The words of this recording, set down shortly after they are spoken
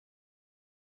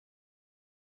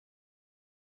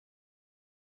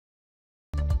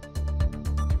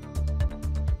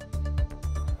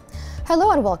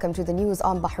Hello and welcome to the news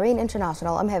on Bahrain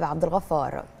International. I'm Heba Abdul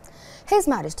Ghaffar. His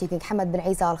Majesty King Hamad bin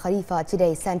Isa Al Khalifa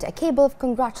today sent a cable of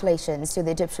congratulations to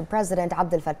the Egyptian President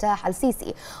Abdel Fattah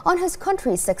al-Sisi on his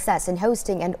country's success in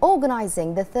hosting and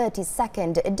organizing the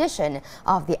 32nd edition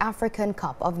of the African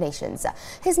Cup of Nations.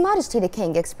 His Majesty the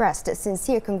King expressed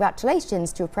sincere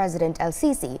congratulations to President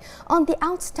al-Sisi on the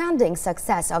outstanding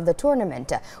success of the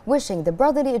tournament, wishing the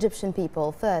brotherly Egyptian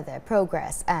people further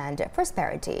progress and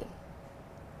prosperity.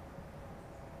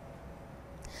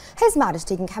 His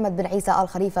Majesty King Hamad bin Isa Al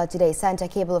Khalifa today sent a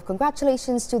cable of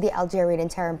congratulations to the Algerian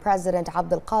interim president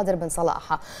Abdel Qadir bin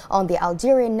Salah on the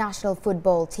Algerian national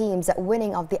football team's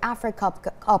winning of the Africa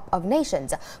Cup of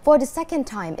Nations for the second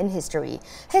time in history.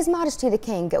 His Majesty the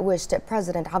King wished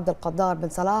President Abdel Qadir bin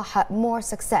Salah more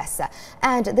success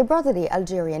and the brotherly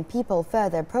Algerian people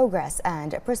further progress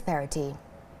and prosperity.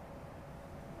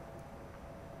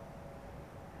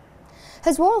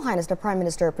 His Royal Highness the Prime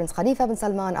Minister Prince Khalifa bin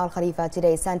Salman Al Khalifa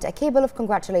today sent a cable of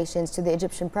congratulations to the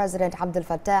Egyptian President Abdel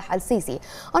Fattah al-Sisi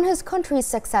on his country's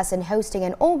success in hosting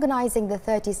and organizing the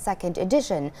 32nd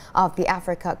edition of the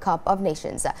Africa Cup of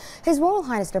Nations. His Royal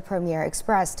Highness the Premier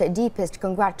expressed deepest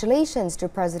congratulations to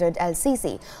President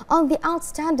al-Sisi on the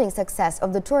outstanding success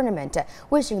of the tournament,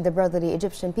 wishing the brotherly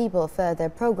Egyptian people further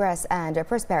progress and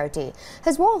prosperity.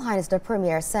 His Royal Highness the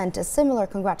Premier sent a similar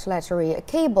congratulatory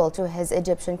cable to his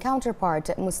Egyptian counterpart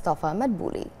Mustafa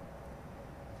Madbouli.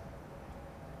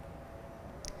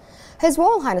 His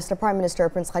Royal Highness the Prime Minister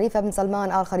Prince Khalifa bin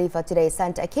Salman Al Khalifa today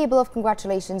sent a cable of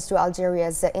congratulations to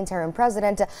Algeria's interim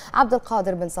president Abdel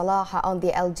Qadir bin Salah on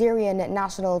the Algerian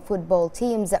national football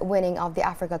team's winning of the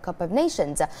Africa Cup of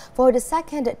Nations for the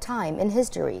second time in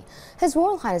history. His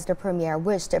Royal Highness the Premier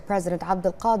wished President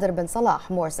Abdel Qadir bin Salah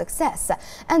more success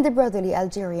and the brotherly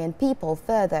Algerian people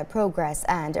further progress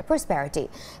and prosperity.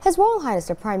 His Royal Highness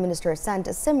the Prime Minister sent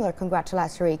a similar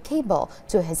congratulatory cable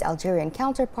to his Algerian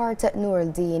counterpart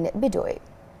Noureddin Bidoué.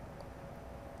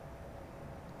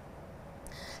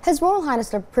 His Royal Highness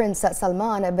the Prince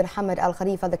Salman bin Hamad Al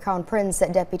Khalifa, the Crown Prince,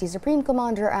 Deputy Supreme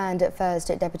Commander and First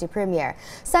Deputy Premier,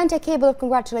 sent a cable of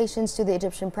congratulations to the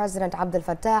Egyptian President Abdel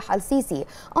Fattah al-Sisi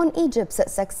on Egypt's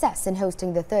success in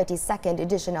hosting the 32nd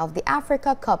edition of the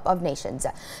Africa Cup of Nations.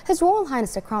 His Royal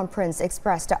Highness the Crown Prince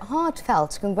expressed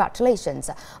heartfelt congratulations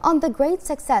on the great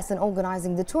success in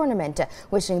organizing the tournament,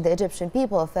 wishing the Egyptian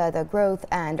people further growth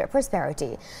and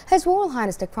prosperity. His Royal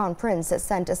Highness the Crown Prince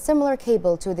sent a similar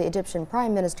cable to the Egyptian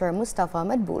Prime Minister Mustafa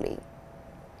Madbouli.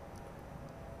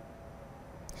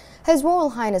 His Royal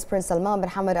Highness Prince Salman bin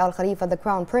Hamad Al Khalifa, the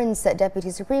Crown Prince,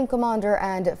 Deputy Supreme Commander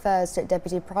and First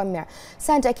Deputy Premier,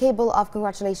 sent a cable of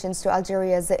congratulations to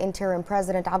Algeria's interim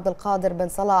president Abdel Qadir bin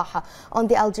Salah on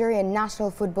the Algerian national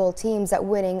football team's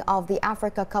winning of the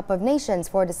Africa Cup of Nations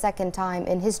for the second time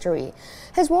in history.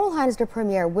 His Royal Highness the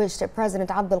Premier wished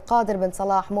President Abdel Qadir bin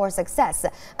Salah more success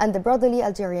and the brotherly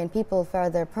Algerian people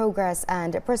further progress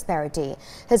and prosperity.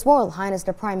 His Royal Highness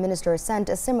the Prime Minister sent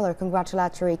a similar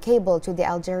congratulatory cable to the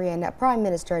Algerian Prime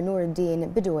Minister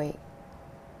Noureddin Bidoué.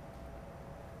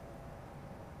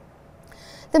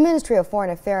 The Ministry of Foreign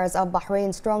Affairs of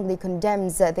Bahrain strongly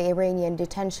condemns the Iranian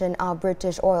detention of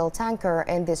British oil tanker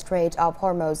in the Strait of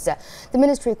Hormuz. The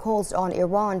ministry calls on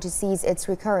Iran to cease its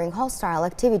recurring hostile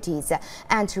activities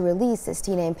and to release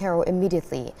Stena Impero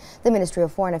immediately. The Ministry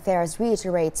of Foreign Affairs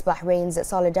reiterates Bahrain's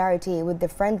solidarity with the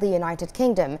friendly United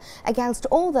Kingdom against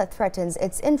all that threatens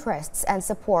its interests and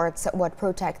supports what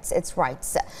protects its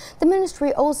rights. The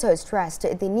ministry also stressed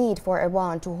the need for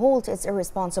Iran to halt its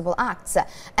irresponsible acts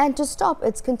and to stop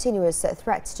its continuous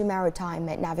threats to maritime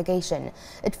navigation.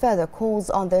 It further calls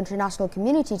on the international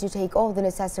community to take all the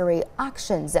necessary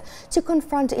actions to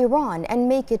confront Iran and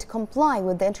make it comply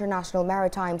with the international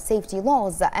maritime safety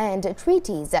laws and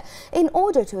treaties in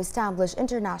order to establish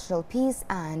international peace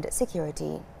and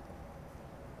security.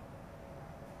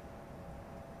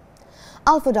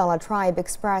 Al-Fudala tribe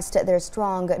expressed their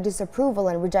strong disapproval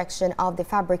and rejection of the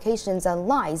fabrications and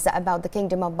lies about the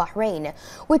Kingdom of Bahrain,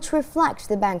 which reflect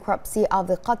the bankruptcy of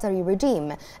the Qatari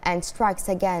regime and strikes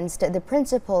against the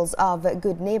principles of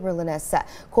good neighborliness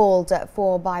called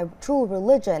for by true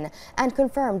religion and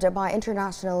confirmed by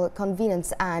international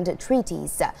conventions and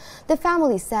treaties. The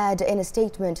family said in a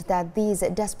statement that these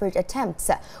desperate attempts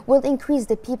will increase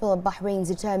the people of Bahrain's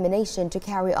determination to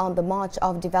carry on the march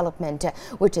of development,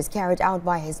 which is carried out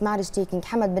by His Majesty King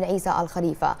Hamad bin Isa Al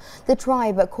Khalifa. The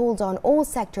tribe called on all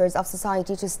sectors of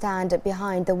society to stand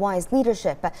behind the wise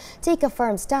leadership, take a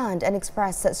firm stand and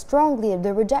express strongly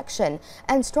the rejection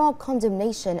and strong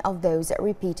condemnation of those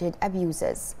repeated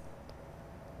abuses.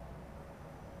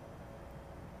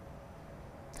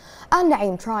 Al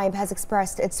Naim tribe has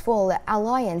expressed its full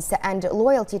alliance and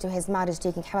loyalty to His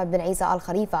Majesty King Hamad bin Isa Al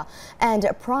Khalifa and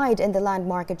pride in the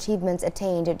landmark achievements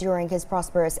attained during his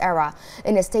prosperous era.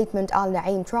 In a statement, Al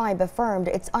Naim tribe affirmed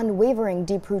its unwavering,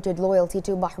 deep-rooted loyalty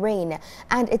to Bahrain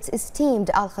and its esteemed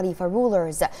Al Khalifa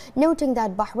rulers, noting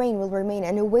that Bahrain will remain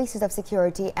an oasis of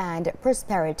security and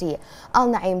prosperity. Al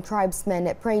Naim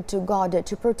tribesmen prayed to God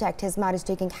to protect His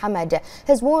Majesty King Hamad,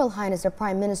 His Royal Highness the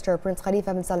Prime Minister Prince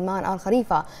Khalifa bin Salman Al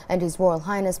Khalifa, and His Royal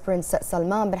Highness Prince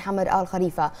Salman bin Hamad Al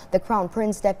Khalifa, the Crown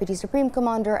Prince, Deputy Supreme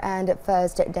Commander and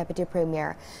First Deputy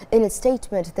Premier. In its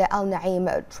statement, the Al Naim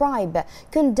tribe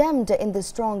condemned in the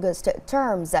strongest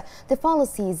terms the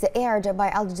policies aired by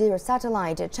Al Jazeera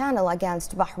satellite channel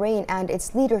against Bahrain and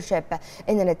its leadership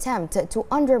in an attempt to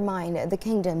undermine the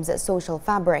kingdom's social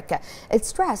fabric. It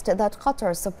stressed that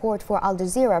Qatar's support for Al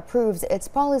Jazeera proves its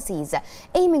policies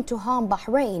aiming to harm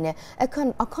Bahrain, a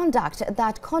conduct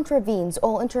that contravenes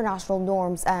all international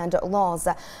norms and laws.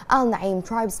 Al Naim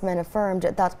tribesmen affirmed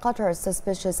that Qatar's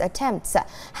suspicious attempts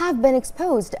have been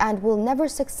exposed and will never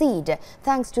succeed,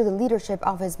 thanks to the leadership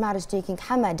of His Majesty King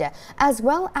Hamad, as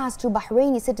well as to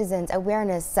Bahraini citizens'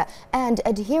 awareness and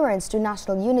adherence to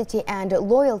national unity and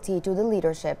loyalty to the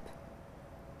leadership.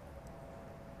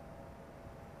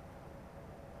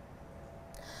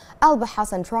 Al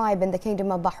Bahassan tribe in the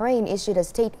Kingdom of Bahrain issued a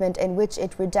statement in which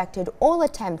it rejected all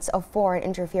attempts of foreign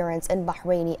interference in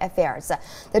Bahraini affairs.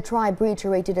 The tribe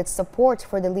reiterated its support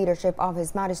for the leadership of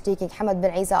His Majesty King Hamad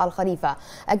bin Isa Al Khalifa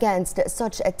against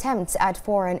such attempts at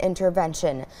foreign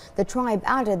intervention. The tribe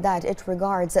added that it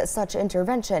regards such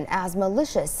intervention as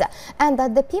malicious and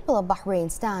that the people of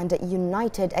Bahrain stand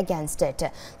united against it.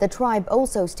 The tribe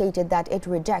also stated that it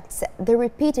rejects the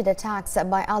repeated attacks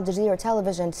by Al Jazeera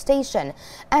television station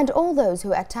and all those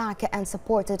who attack and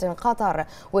support it in Qatar,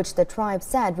 which the tribe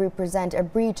said represent a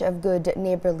breach of good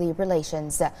neighborly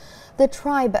relations. The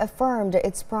tribe affirmed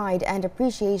its pride and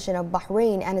appreciation of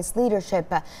Bahrain and its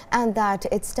leadership, and that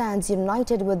it stands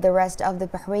united with the rest of the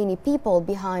Bahraini people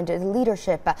behind the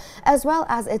leadership, as well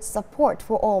as its support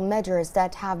for all measures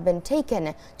that have been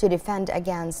taken to defend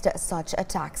against such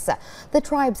attacks. The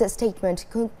tribe's statement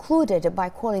concluded by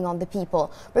calling on the people,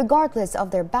 regardless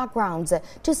of their backgrounds,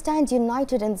 to stand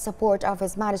united in support of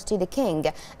His Majesty the King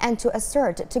and to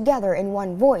assert together in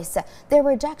one voice their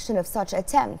rejection of such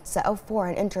attempts of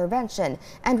foreign intervention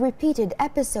and repeated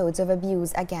episodes of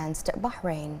abuse against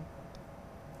Bahrain.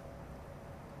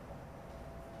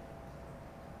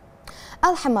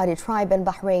 Al-Hamadi tribe in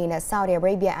Bahrain, Saudi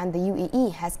Arabia and the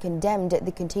UAE has condemned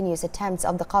the continuous attempts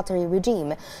of the Qatari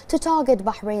regime to target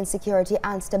Bahrain's security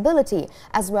and stability,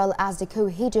 as well as the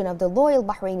cohesion of the loyal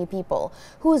Bahraini people,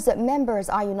 whose members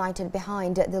are united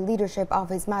behind the leadership of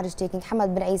His Majesty King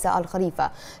Hamad bin Isa Al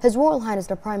Khalifa, His Royal Highness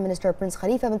the Prime Minister Prince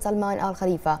Khalifa bin Salman Al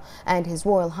Khalifa, and His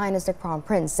Royal Highness the Crown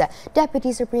Prince,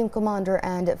 Deputy Supreme Commander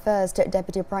and First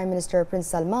Deputy Prime Minister Prince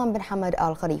Salman bin Hamad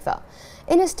Al Khalifa.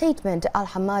 In a statement,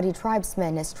 Al-Hamadi tribesmen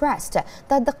stressed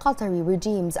that the Qatari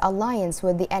regime's alliance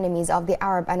with the enemies of the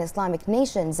Arab and Islamic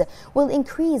nations will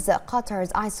increase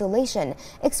Qatar's isolation,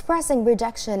 expressing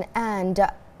rejection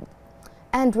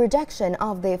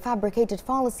of the fabricated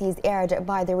policies aired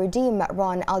by the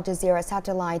regime-run Al Jazeera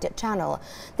satellite channel.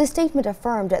 The statement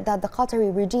affirmed that the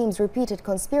Qatari regime's repeated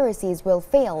conspiracies will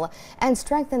fail and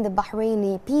strengthen the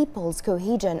Bahraini people's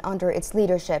cohesion under its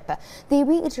leadership. They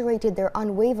reiterated their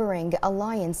unwavering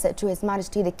alliance to His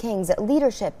Majesty the King's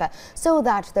leadership so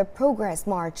that the progress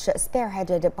march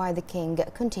spearheaded by the King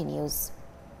continues.